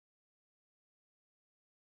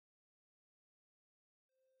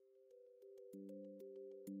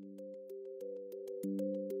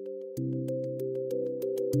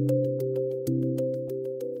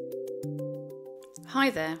Hi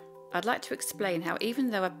there, I'd like to explain how even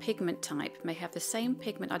though a pigment type may have the same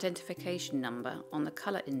pigment identification number on the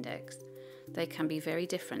colour index, they can be very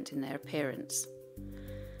different in their appearance.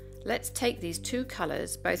 Let's take these two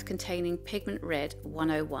colours, both containing Pigment Red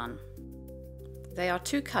 101. They are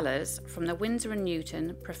two colours from the Winsor &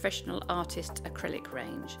 Newton Professional Artist Acrylic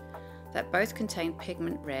range that both contain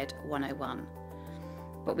Pigment Red 101,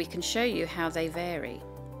 but we can show you how they vary.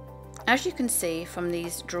 As you can see from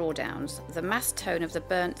these drawdowns, the mass tone of the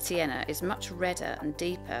burnt sienna is much redder and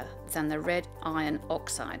deeper than the red iron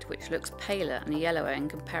oxide, which looks paler and yellower in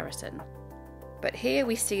comparison. But here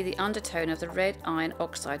we see the undertone of the red iron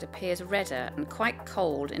oxide appears redder and quite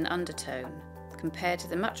cold in undertone, compared to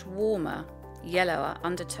the much warmer, yellower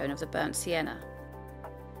undertone of the burnt sienna.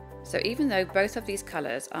 So even though both of these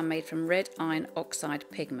colours are made from red iron oxide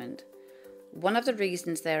pigment, one of the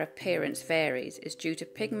reasons their appearance varies is due to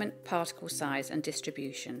pigment particle size and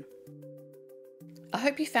distribution. I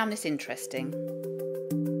hope you found this interesting.